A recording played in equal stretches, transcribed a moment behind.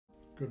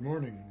Good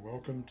morning.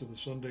 Welcome to the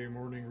Sunday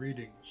morning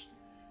readings.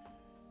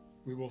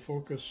 We will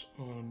focus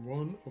on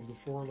one of the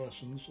 4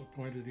 lessons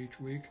appointed each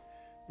week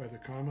by the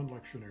Common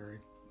Lectionary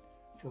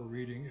for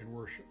reading and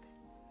worship.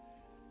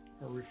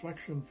 Our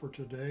reflection for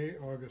today,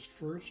 August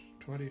 1st,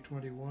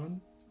 2021,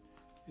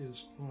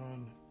 is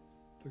on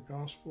the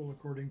Gospel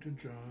according to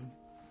John,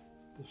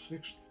 the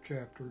 6th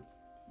chapter,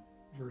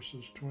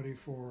 verses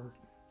 24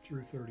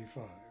 through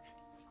 35.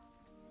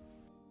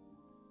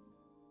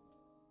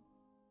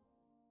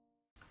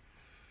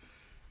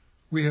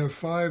 We have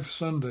 5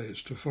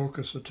 Sundays to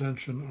focus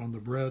attention on the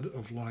bread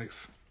of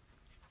life.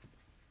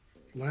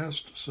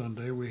 Last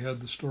Sunday we had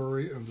the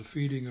story of the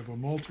feeding of a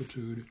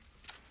multitude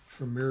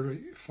from merely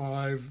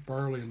 5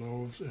 barley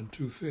loaves and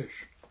 2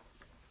 fish.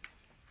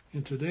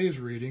 In today's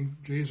reading,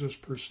 Jesus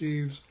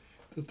perceives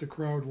that the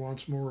crowd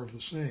wants more of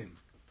the same.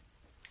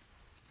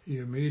 He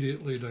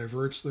immediately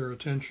diverts their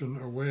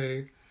attention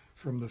away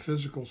from the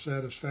physical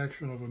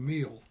satisfaction of a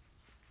meal.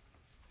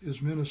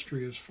 His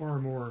ministry is far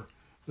more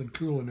than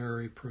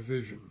culinary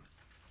provision.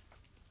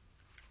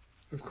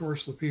 Of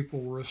course, the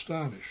people were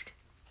astonished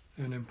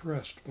and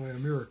impressed by a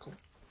miracle,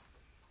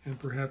 and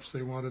perhaps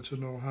they wanted to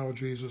know how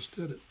Jesus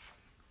did it,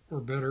 or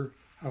better,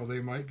 how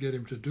they might get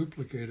him to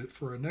duplicate it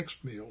for a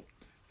next meal,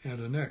 and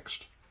a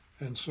next,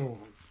 and so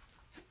on.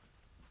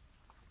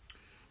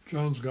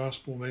 John's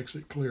Gospel makes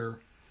it clear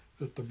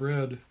that the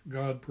bread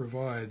God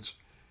provides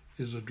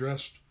is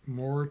addressed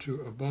more to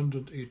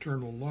abundant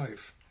eternal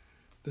life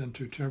than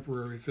to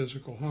temporary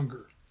physical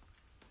hunger.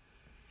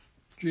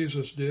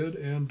 Jesus did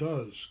and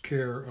does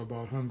care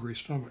about hungry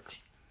stomachs,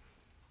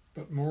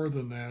 but more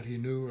than that, he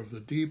knew of the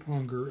deep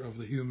hunger of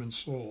the human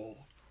soul,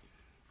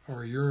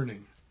 our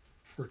yearning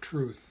for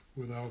truth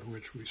without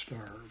which we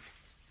starve.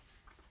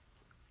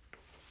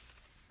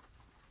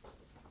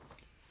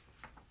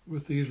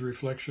 With these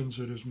reflections,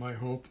 it is my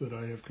hope that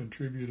I have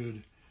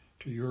contributed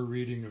to your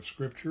reading of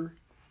Scripture,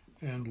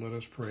 and let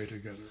us pray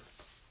together.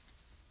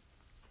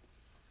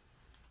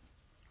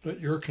 Let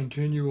your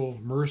continual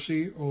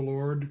mercy, O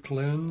Lord,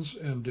 cleanse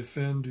and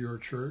defend your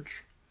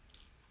church,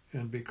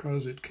 and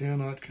because it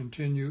cannot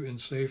continue in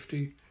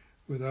safety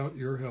without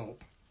your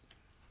help,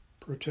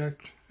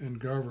 protect and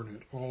govern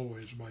it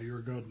always by your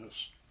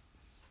goodness.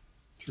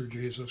 Through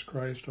Jesus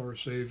Christ, our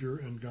Savior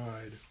and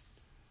Guide.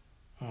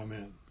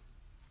 Amen.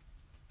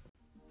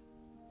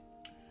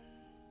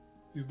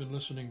 You've been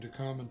listening to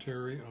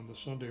commentary on the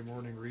Sunday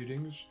morning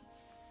readings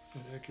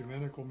and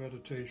ecumenical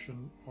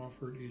meditation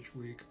offered each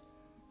week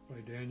by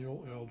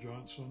Daniel L.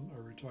 Johnson,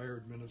 a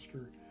retired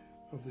minister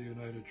of the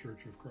United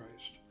Church of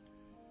Christ.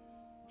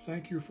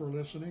 Thank you for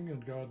listening,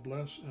 and God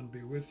bless and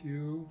be with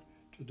you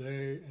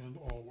today and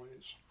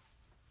always.